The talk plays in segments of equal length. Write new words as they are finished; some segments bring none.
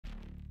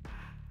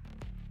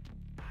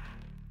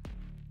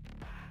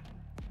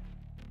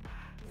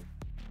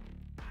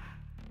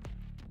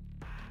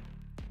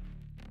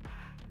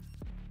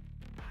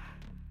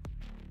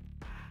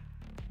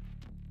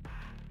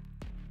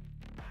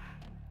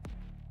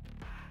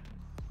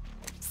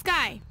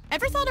Sky,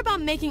 ever thought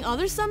about making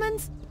other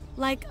summons?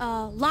 Like,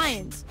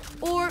 lions.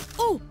 Or,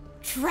 oh,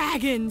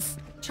 dragons.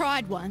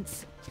 Tried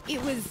once.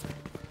 It was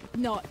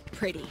not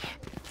pretty.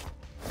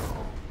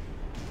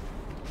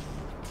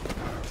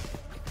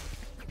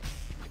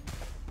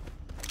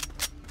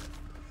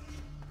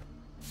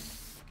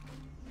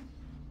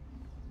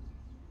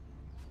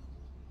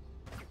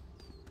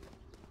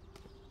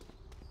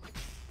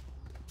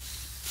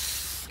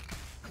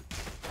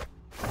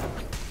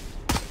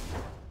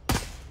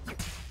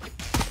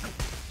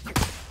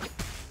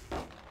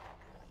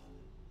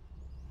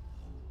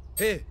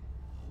 Here.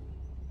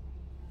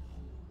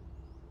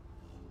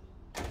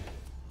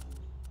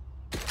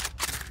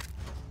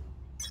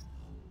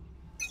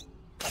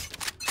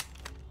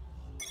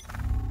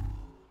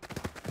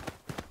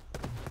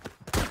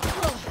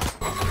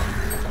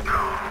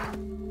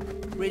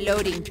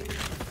 Reloading.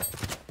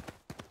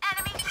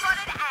 Enemy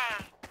spotted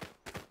A.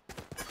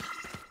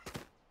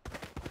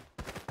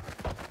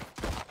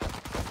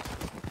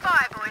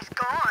 Fireboy's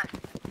gone.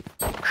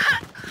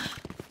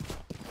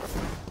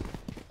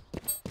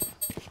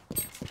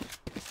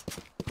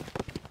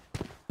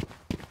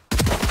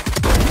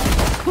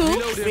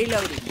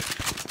 Reloading.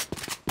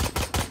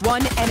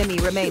 One enemy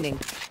remaining.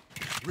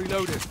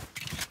 Reloading.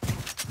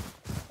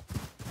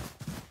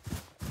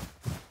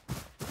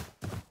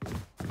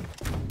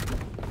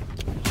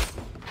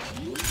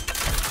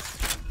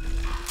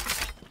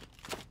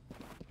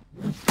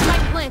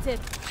 Spike planted.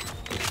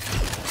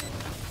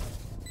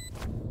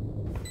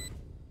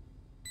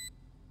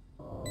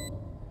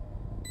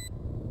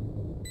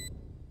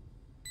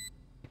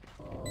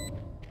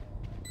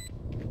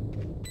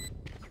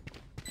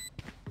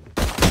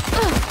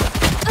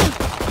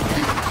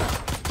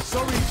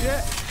 Sorry,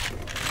 Jet.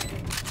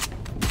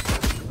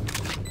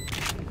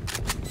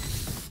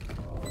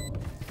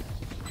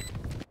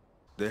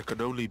 There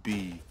can only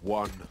be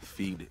one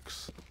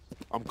Phoenix.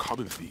 I'm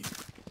coming for you.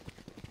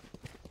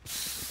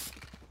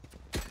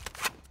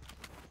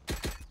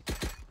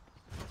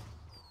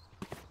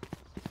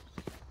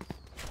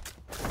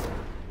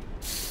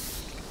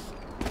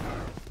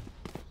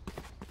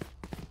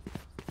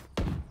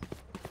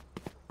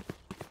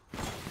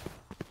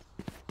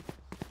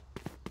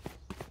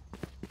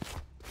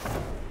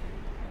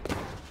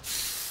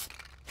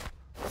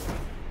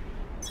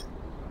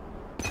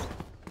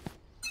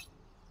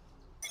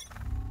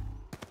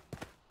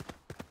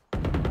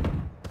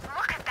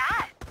 Look at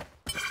that.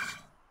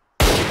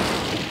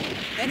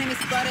 Enemy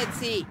spotted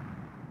C.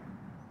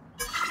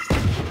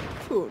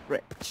 Poor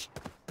wretch.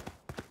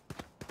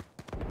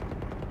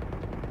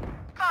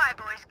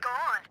 Fireboy's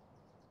gone.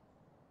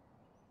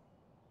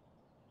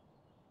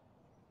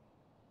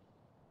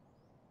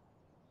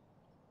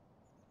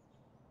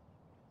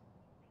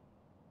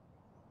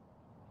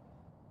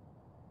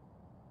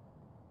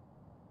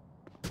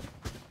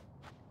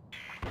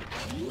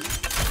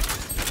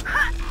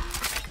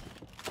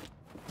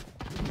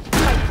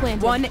 Spike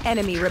planted. One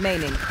enemy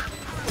remaining.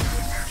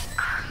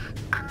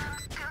 I'm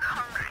still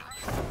hungry.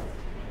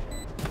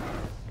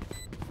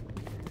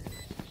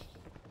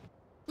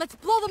 Let's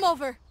blow them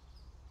over.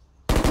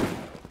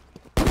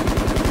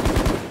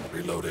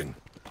 Reloading.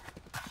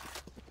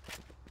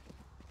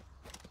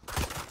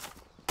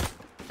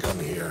 Come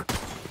here.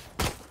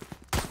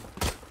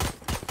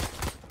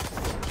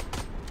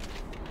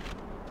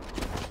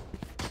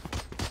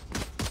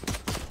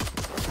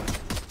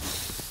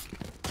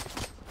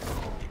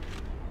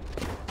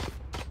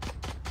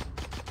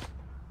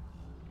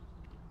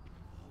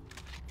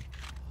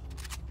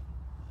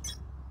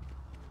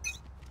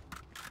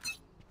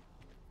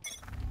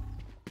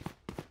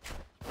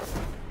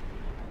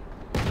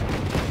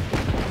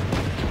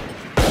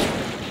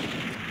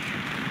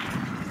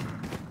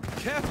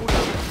 Careful now.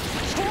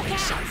 Hawk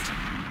out.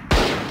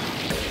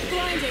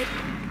 Blinded.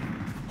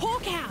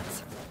 Hawk out.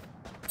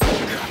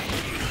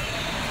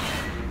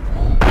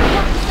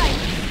 Block the sight.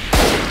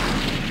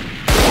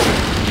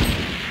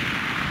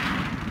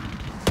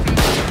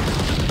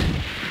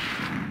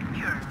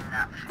 You're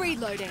enough.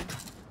 Reloading.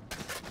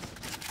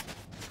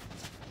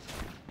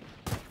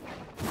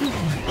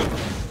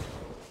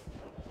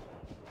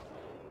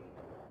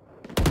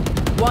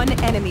 One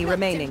enemy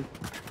remaining.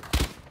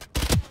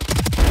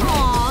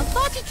 Aw,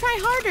 thought you'd try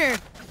harder.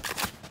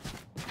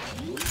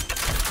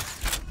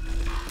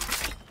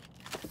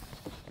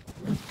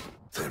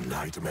 The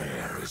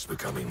nightmare is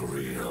becoming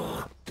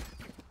real.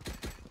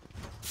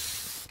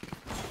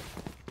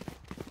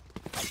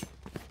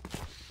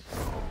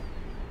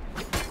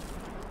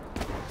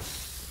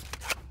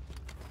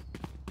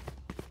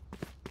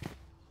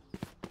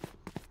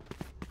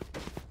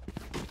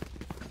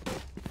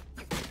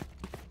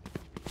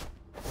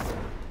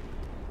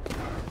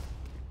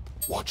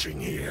 Watching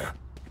here.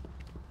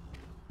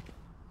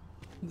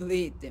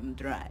 Bleed them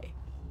dry.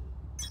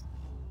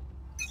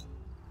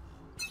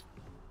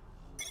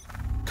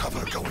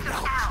 Cover going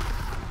out.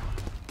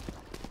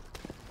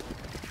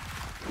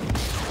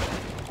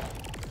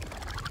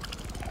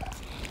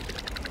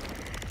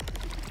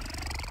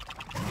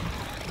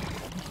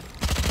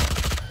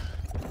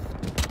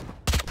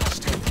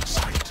 Still in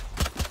sight.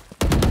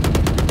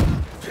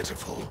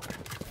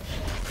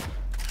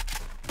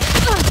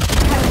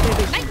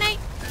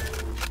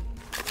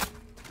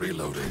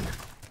 Reloading.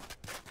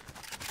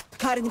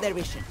 Cutting their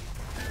vision.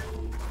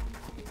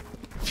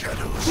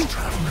 Shadows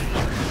traveling.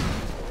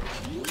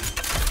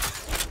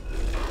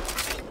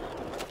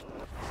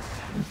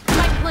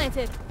 Spike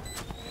planted.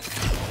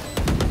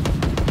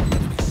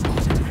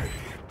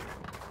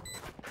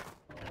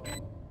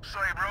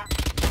 Sorry, bro.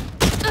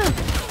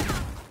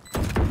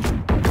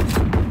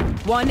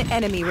 One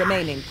enemy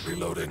remaining.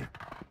 Reloading.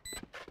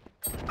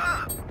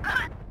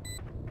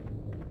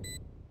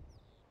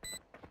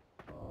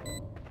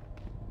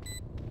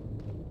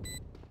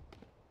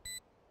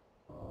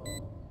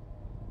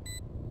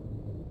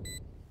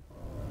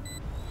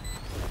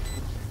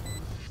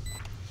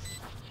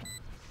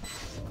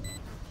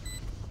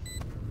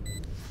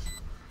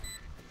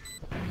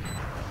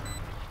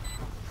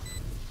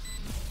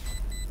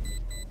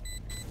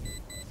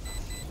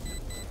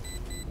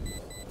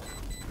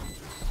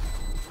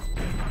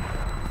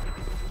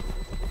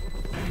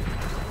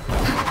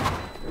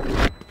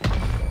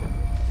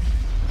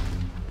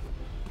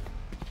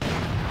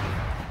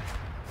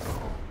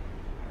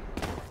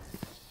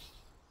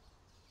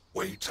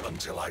 Wait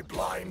until I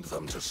blind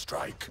them to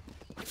strike.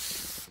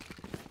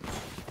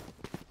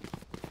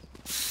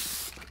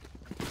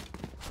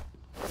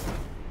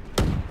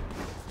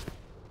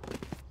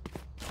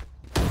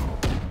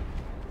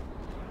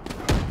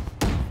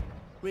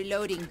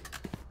 Reloading.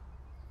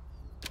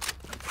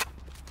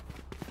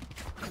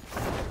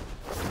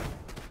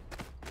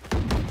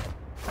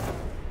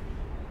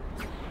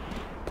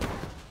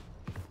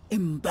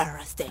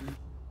 Embarrass them.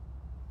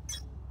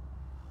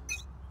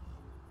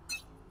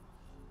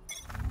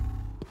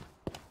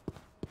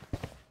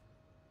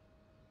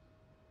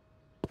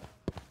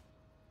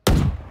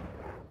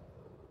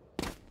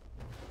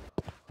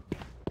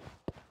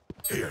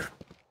 Here.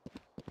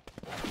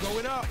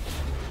 Going up.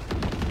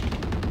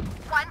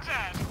 One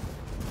dead.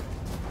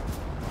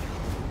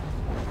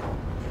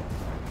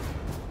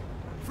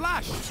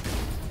 Flash.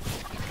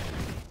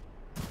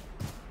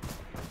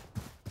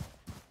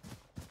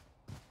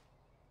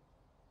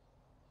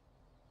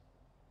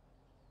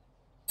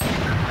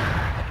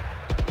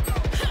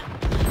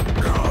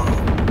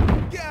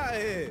 Get out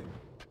of here.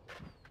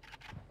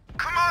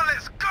 Come on,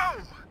 let's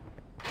go!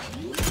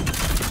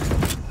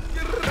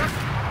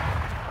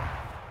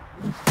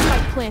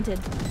 Spike planted.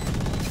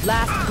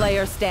 Last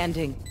player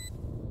standing.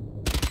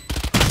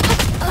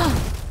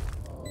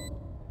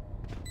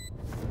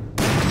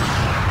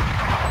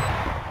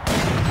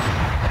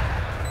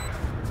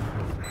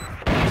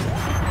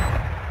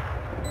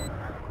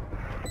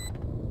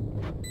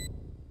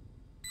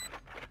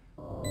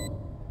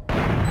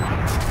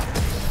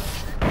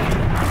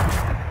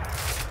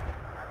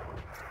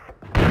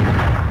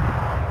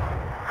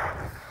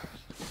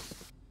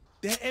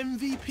 Their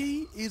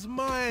MVP is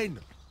mine.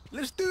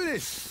 Let's do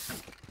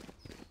this.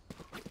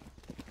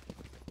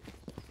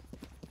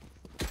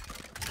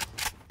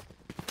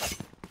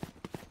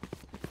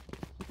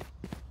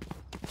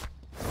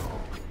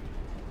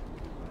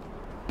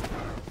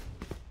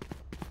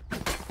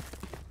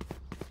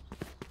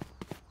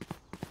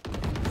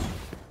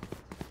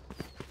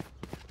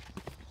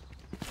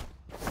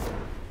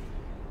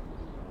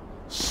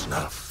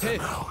 Snuff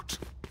them out.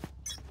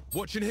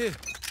 Watching here.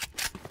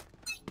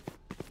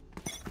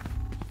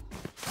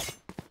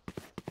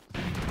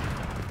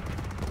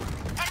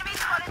 Enemy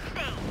spotted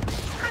C.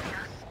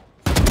 Goodness.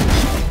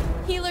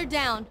 Healer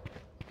down.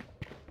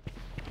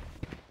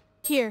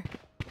 Here.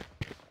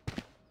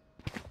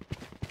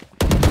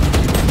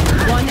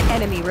 One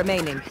enemy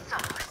remaining.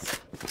 Sauce.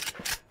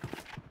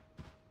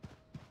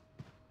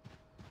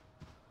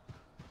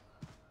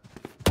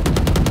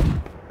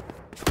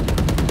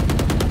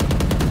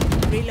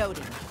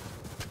 Reloading.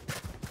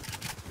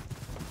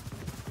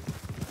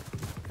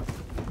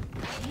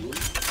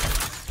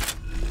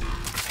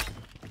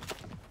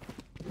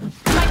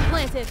 Spike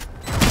planted.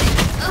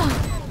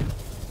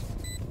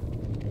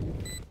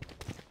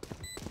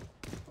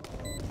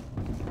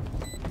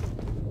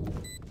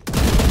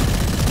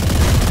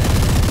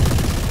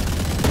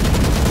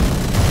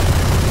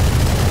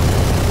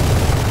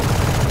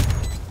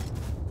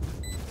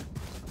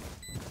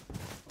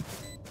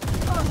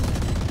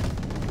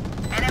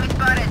 Enemy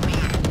spotted me.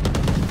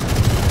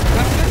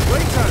 That's it.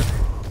 Wait time.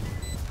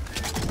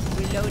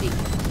 Reloading.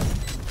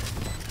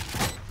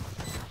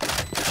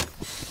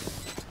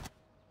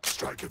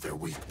 Strike at their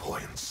weak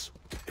points.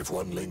 If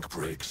one link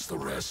breaks, the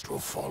rest will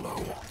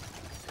follow.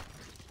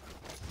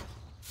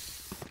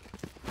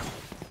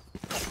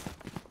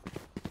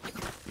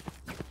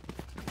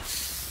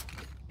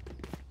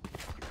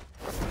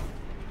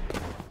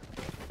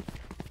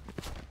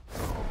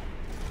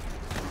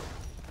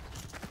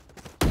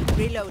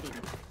 Reloading.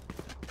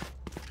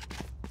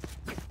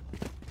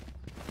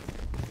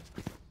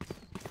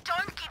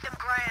 Don't give them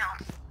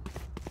ground.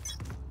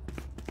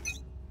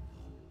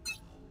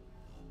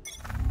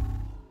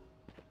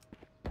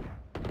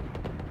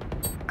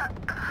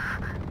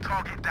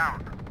 Target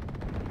down.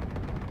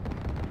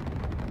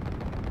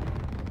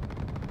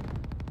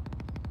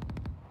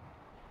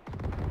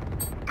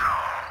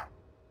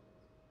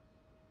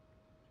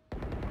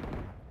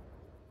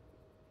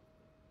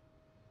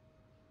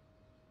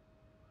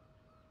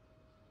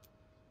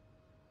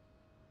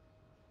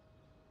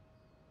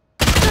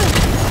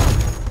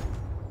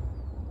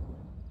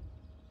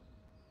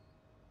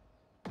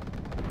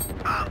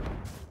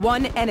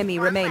 One enemy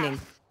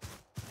remaining.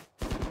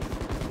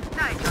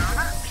 No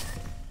drama.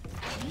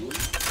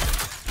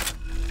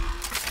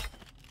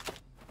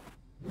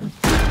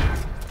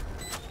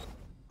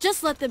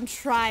 Just let them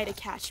try to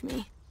catch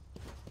me.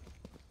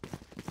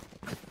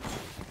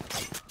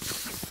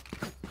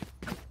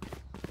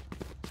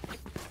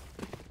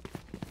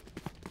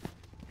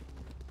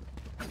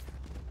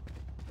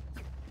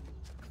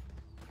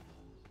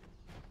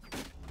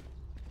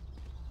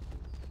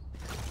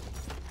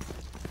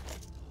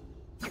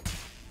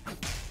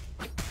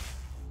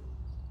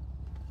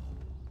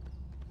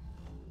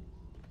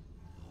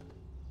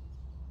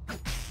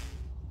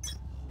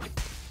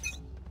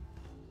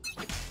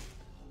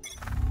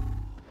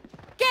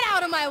 Get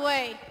out of my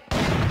way!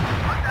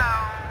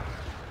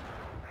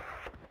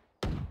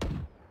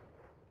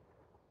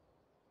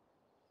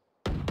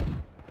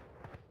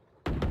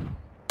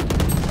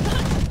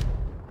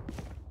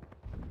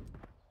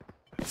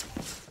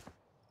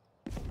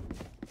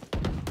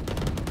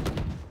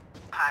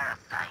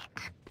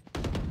 Parasite.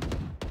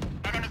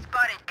 Enemy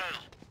spotted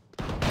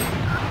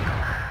A.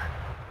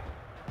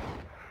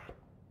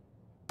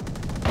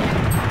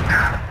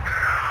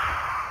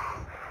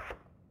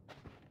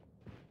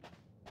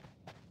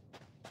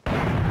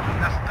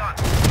 That's done.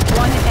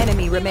 One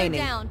enemy Healer remaining.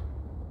 down.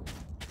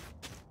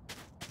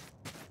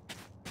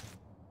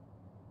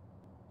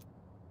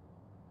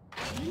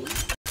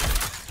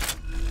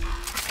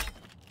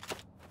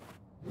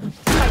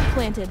 Spike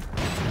planted.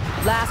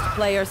 Last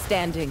player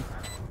standing.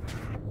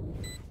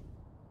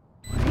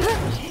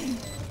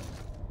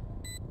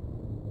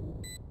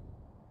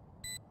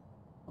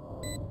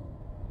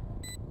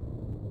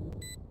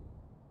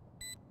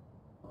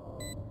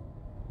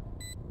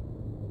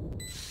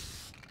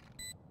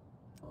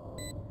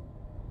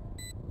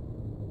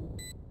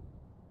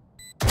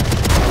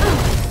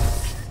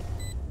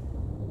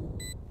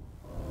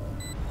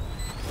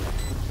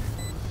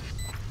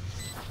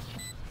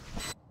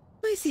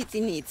 My city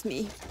needs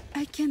me.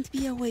 I can't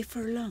be away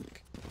for long.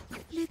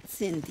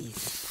 Let's end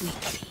this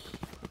quickly.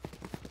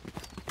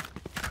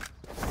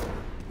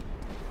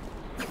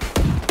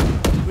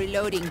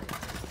 Reloading.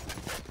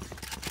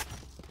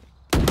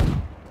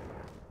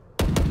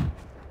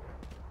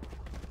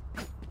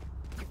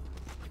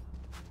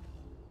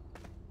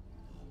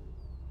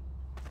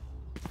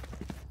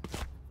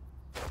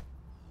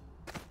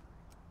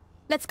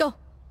 Let's go.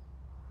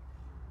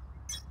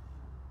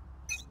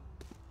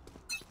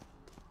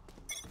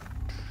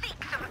 Seek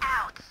them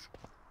out.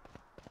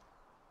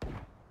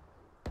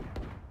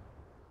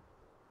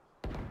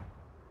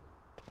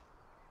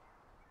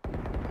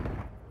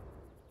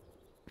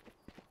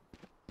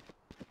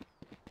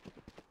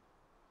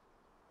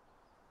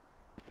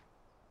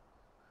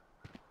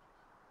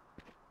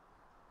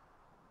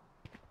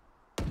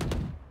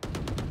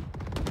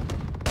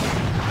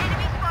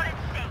 Enemy spotted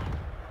C.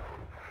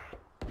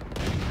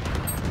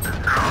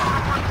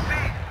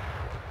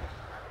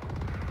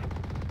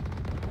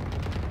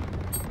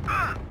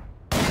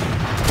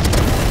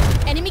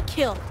 Enemy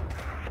killed.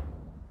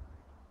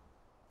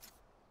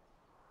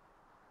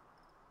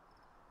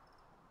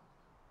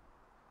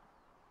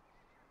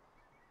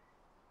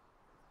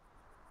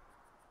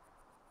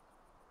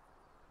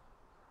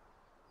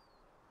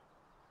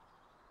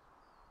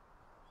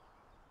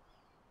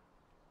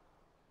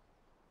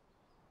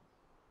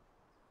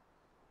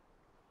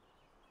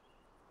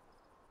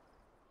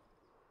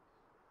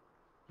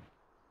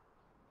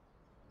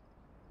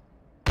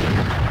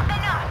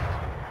 Enough.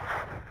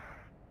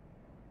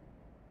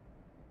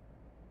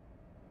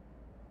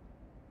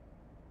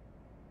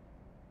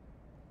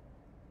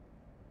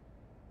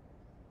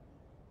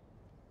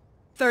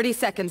 30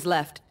 seconds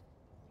left.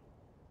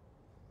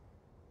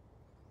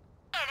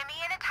 Enemy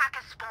and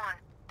attacker spawn.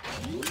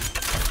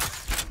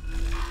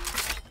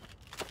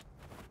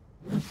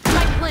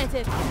 Spike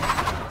planted.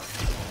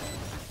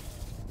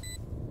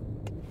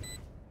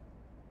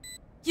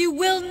 You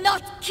will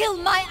not kill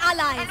my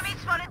allies! Enemy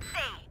spotted C.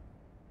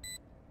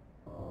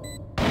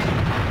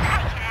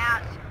 Take it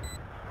out.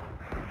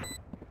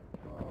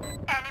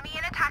 Enemy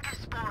and attacker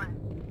spawn.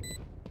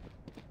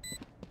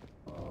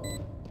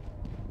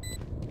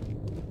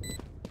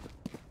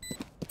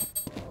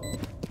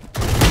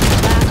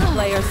 Last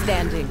player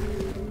standing.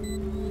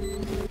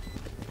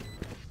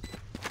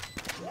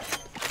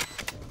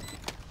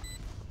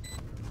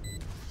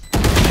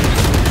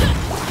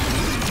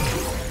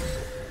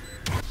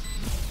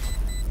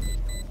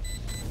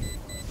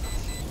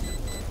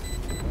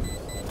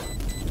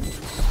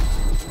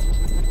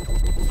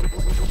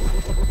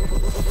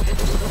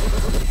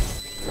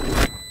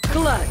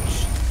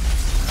 Clutch.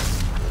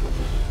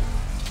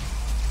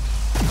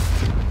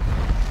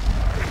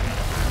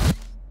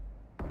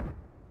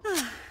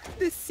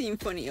 The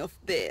Symphony of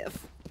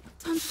Death.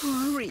 Don't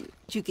worry,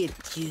 you get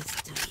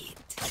used to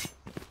it.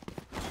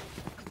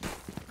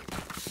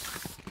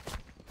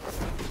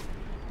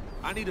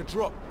 I need a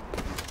drop.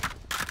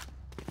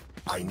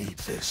 I need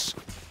this.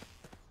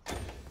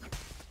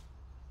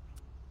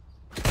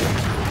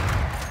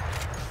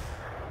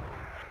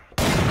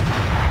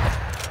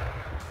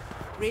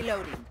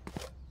 Reloading.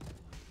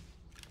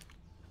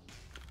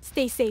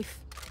 Stay safe.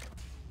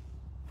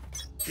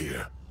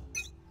 Here.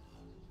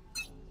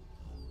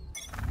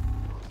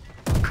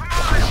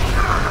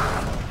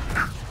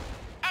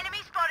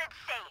 Enemy spotted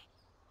C.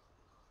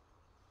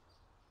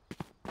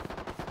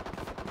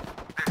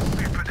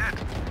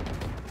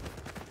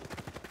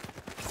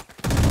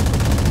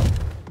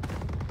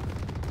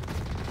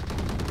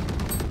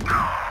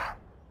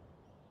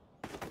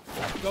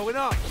 Going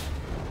up.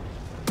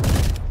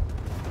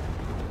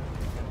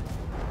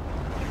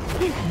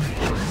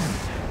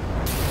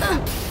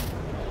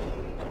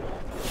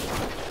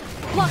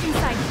 Blocking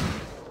sight.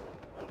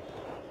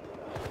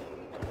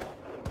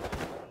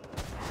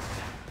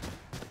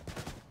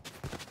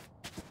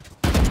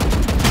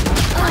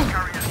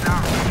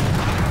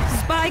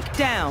 Spike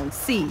down,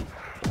 C.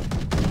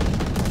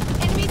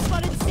 Enemy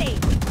spotted C.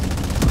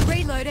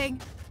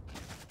 Reloading.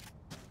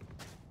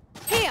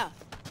 Here.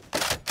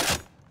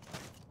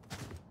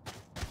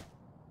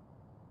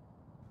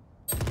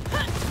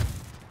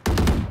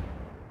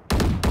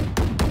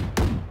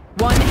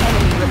 One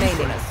enemy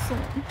remaining.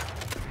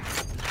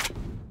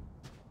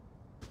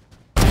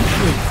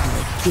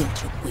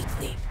 Get you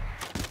quickly.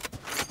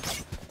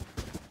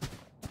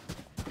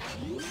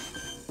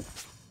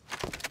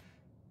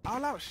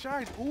 I'll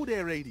outshine all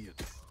their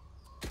radiance.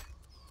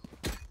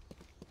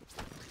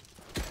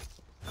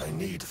 I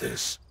need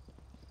this.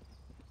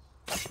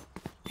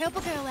 Help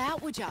a girl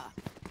out, would ya?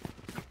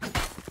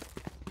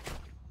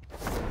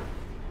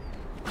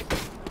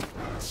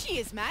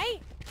 Cheers,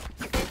 mate.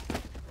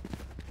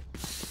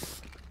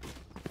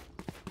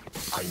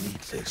 I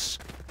need this.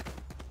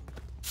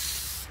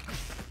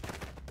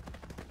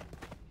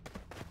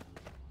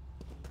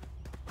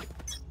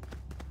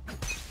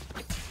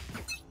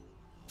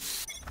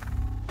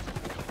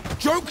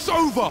 Joke's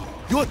over!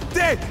 You're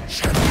dead!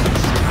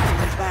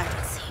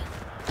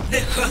 The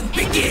hunt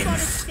Enemy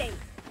spotted C.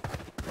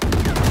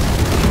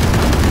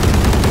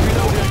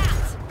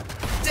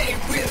 They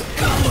will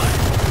cover.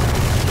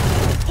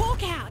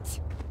 Hawk out.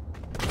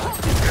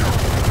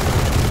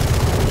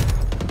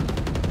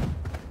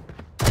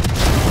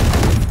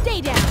 Stay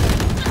down.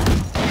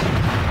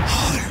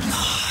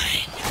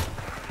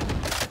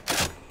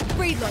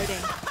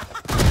 Reloading.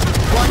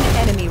 One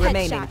enemy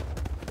remaining. Headshot.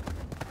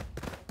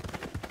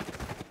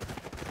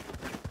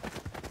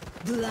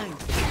 Blind.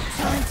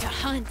 Time to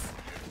hunt.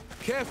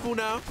 Careful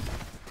now.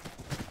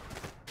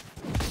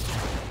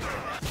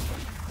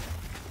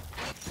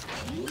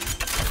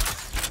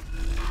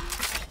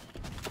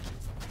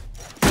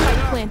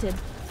 Spike planted.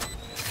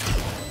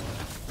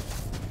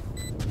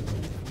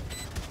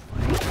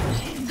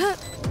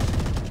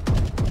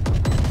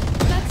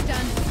 That's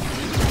done.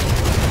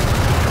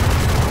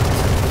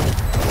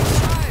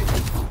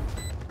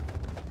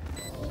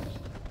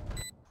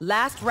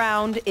 Last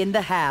round in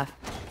the half.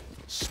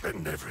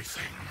 Spend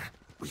everything.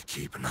 We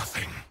keep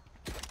nothing.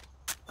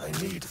 I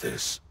need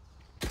this.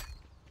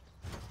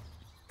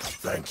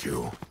 Thank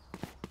you.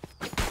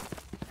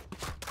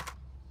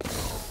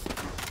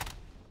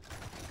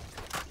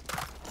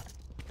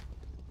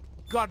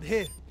 Gun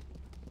here.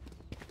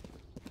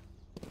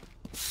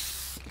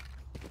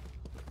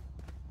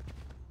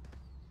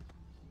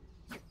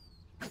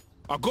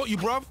 I got you,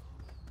 bruv.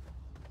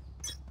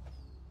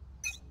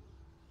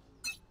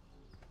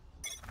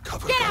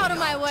 Cover Get out going of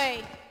my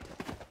way.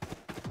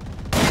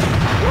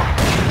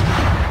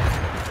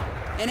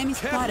 Enemy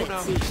Careful spotted.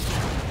 now. C.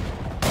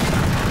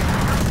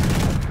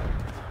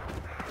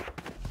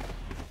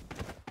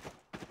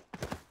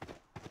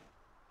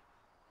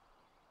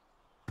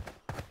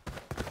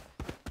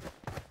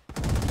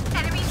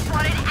 Enemy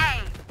spotted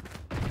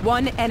A.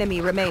 One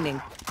enemy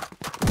remaining.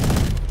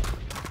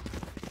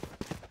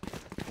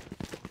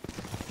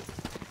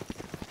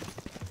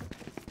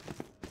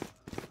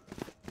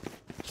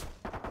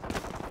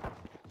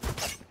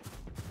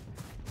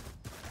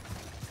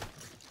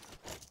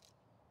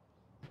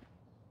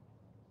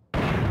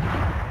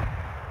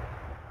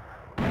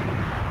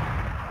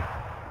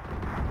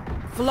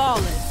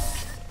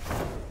 Flawless.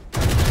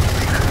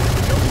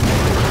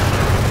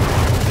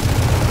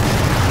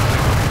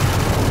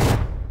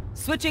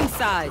 Switching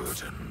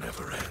sides. Burden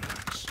never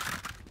ends.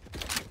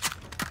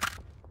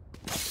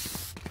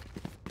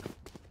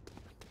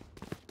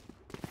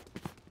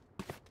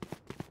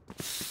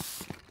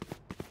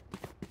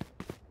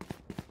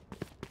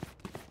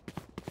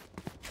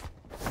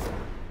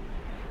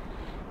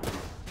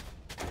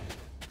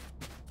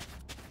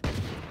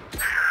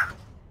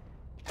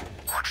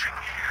 Watching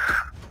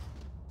here.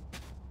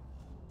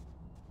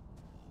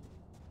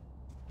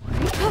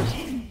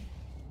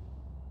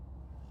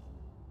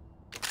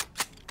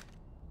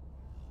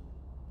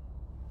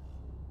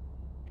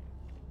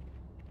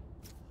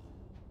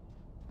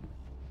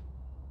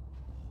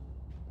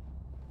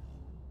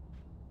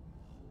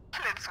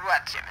 Let's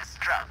watch him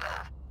struggle.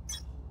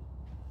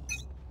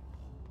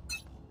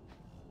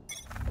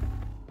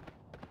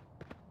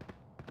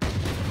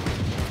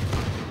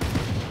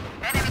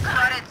 Enemy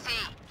spotted C.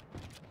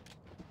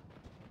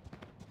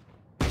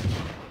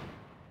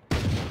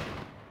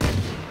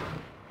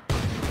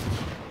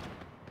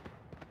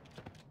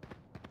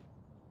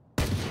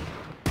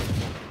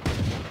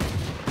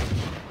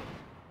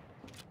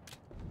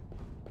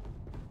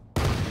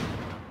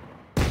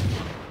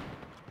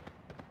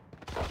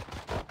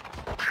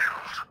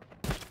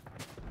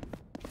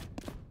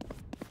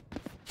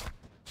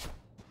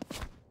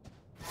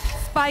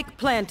 Spike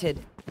planted.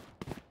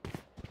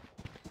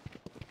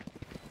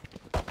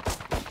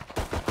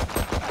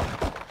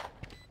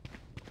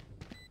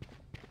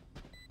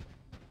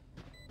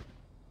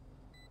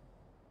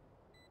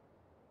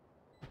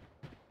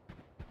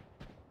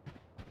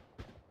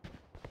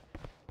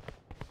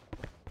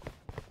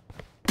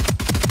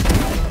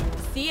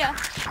 See ya.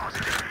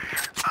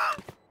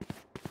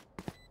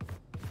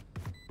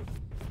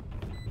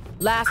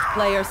 Last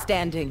player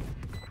standing.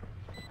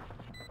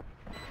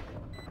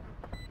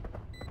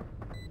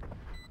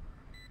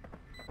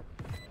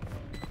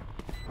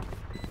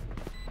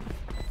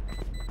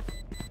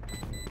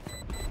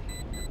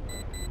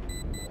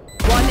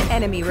 One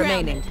enemy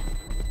remaining.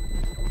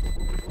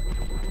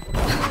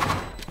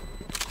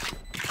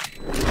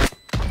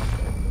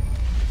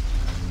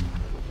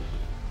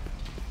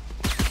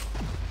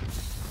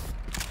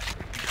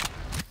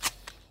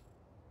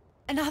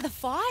 Another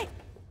fight?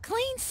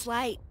 Clean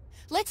slate.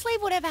 Let's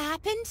leave whatever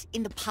happened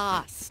in the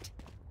past.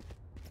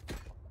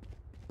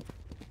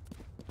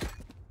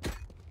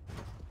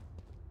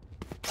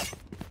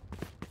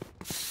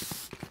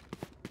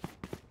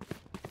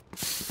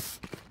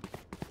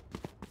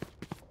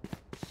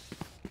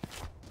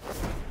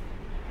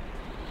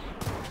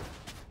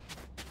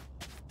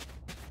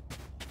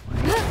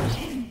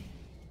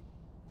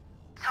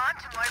 Time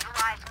to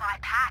mobilize my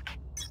pack.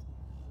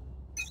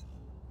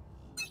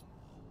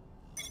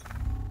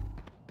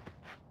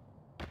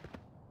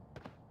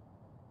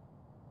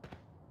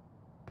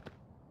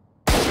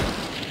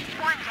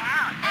 One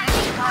down.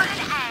 Enemy spotted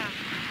A.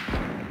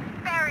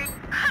 Very.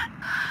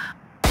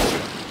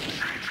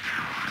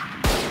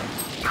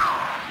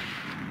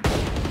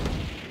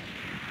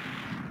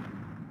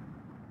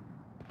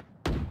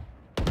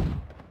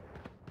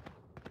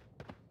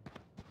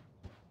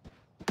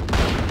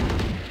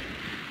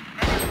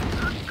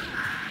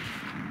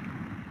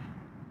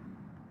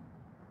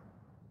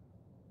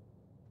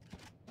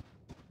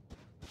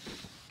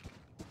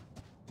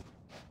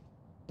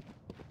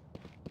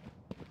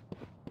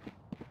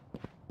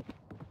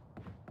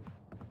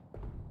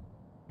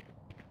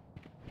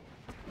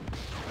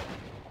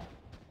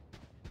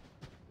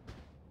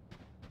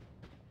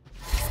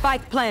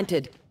 Spike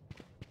planted.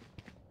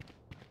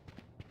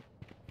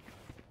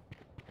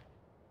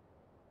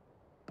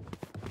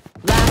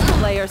 Last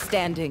player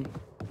standing.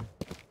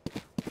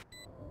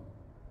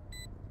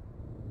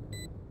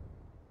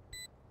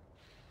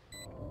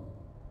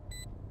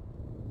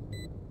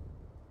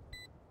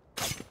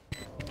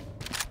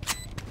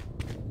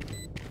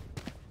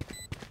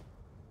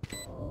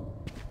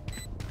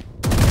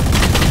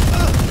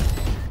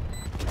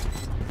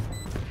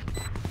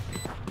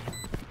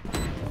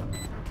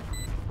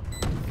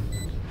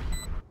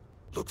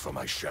 Look for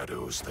my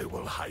shadows, they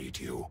will hide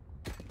you.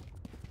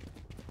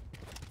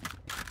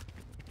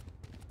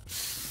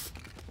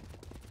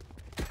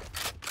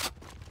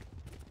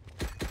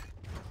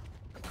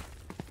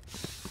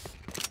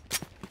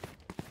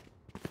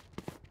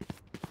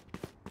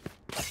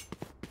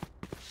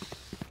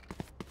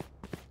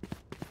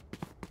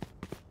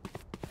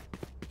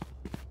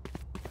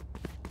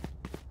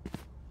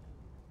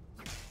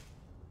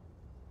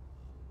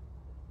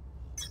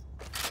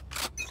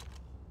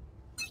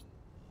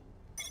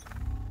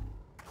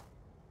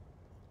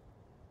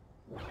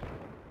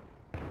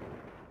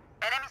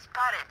 Enemy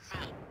spotted C.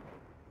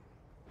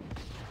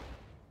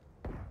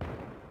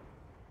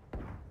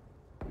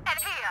 And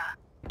here.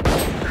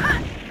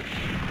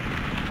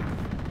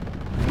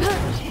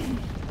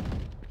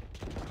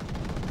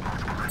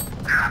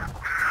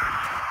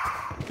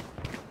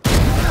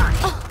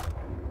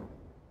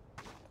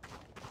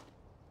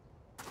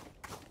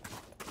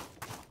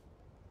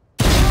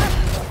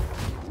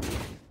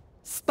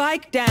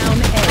 Spike down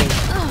A.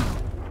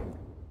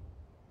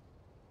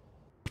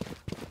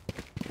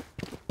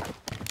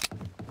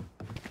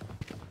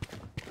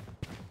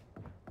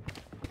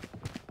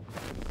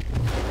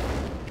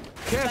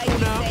 Careful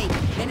now.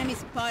 Enemy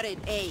spotted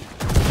A.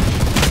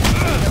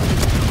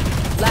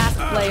 Last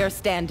player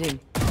standing.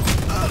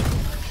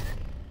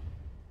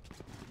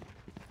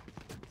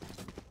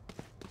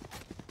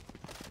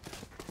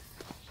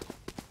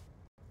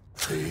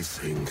 They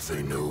think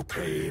they know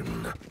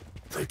pain.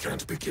 They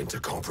can't begin to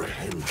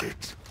comprehend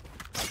it.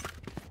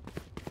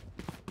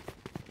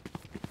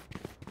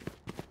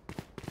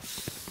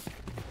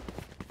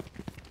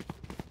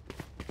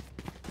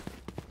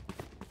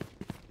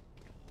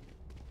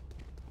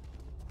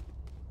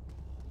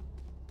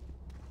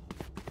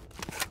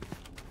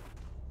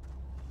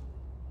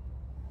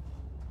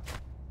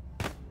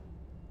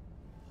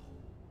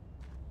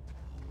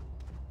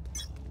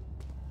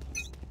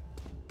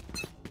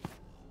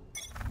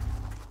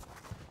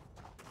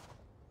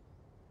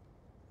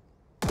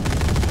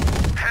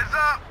 Heads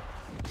up!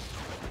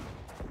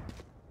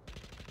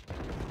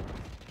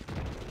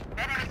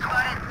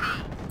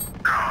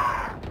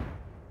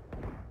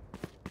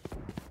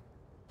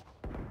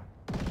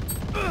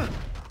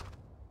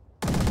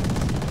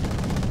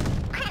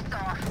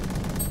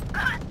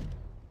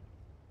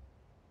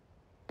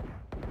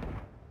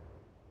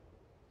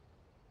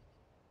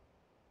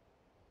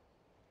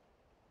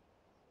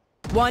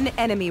 One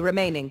enemy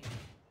remaining.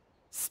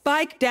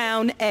 Spike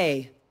down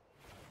A.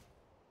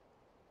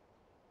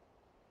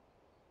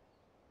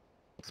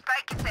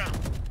 Spike is A.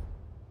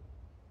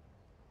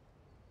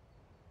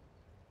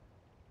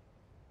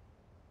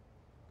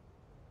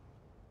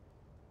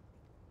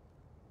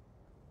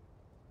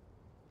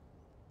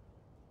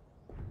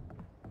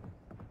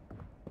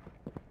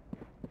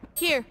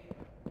 Here.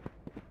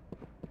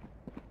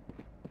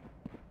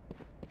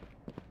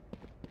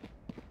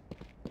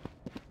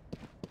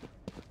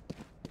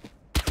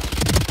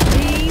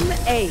 Team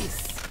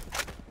Ace.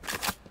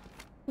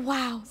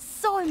 Wow,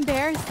 so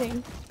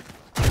embarrassing.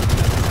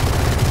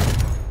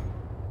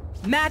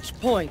 Match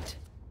point.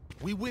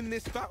 We win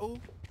this battle,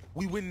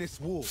 we win this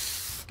war.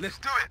 Let's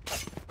do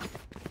it.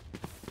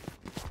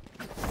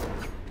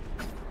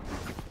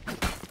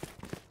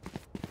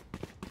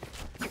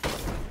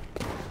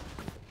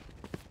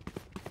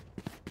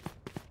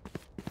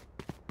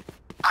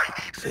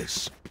 I need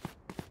this.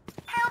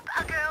 Help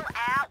a girl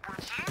out, would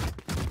you?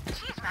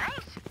 Cheers,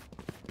 mate.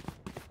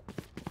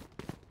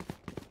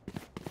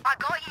 I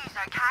got yous,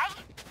 okay?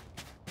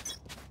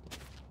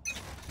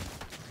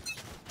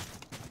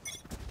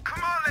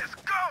 Come on, let's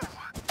go.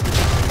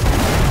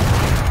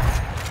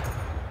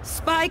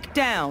 Spike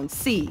down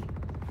C.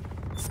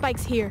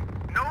 Spike's here.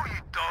 No,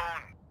 you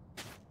don't.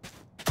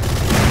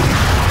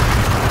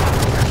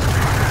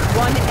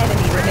 One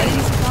enemy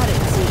remaining.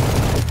 Spotted C.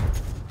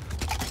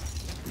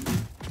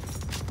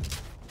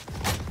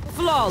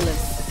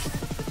 Flawless.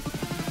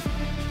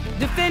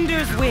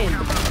 Defenders win.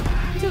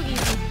 Too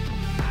easy.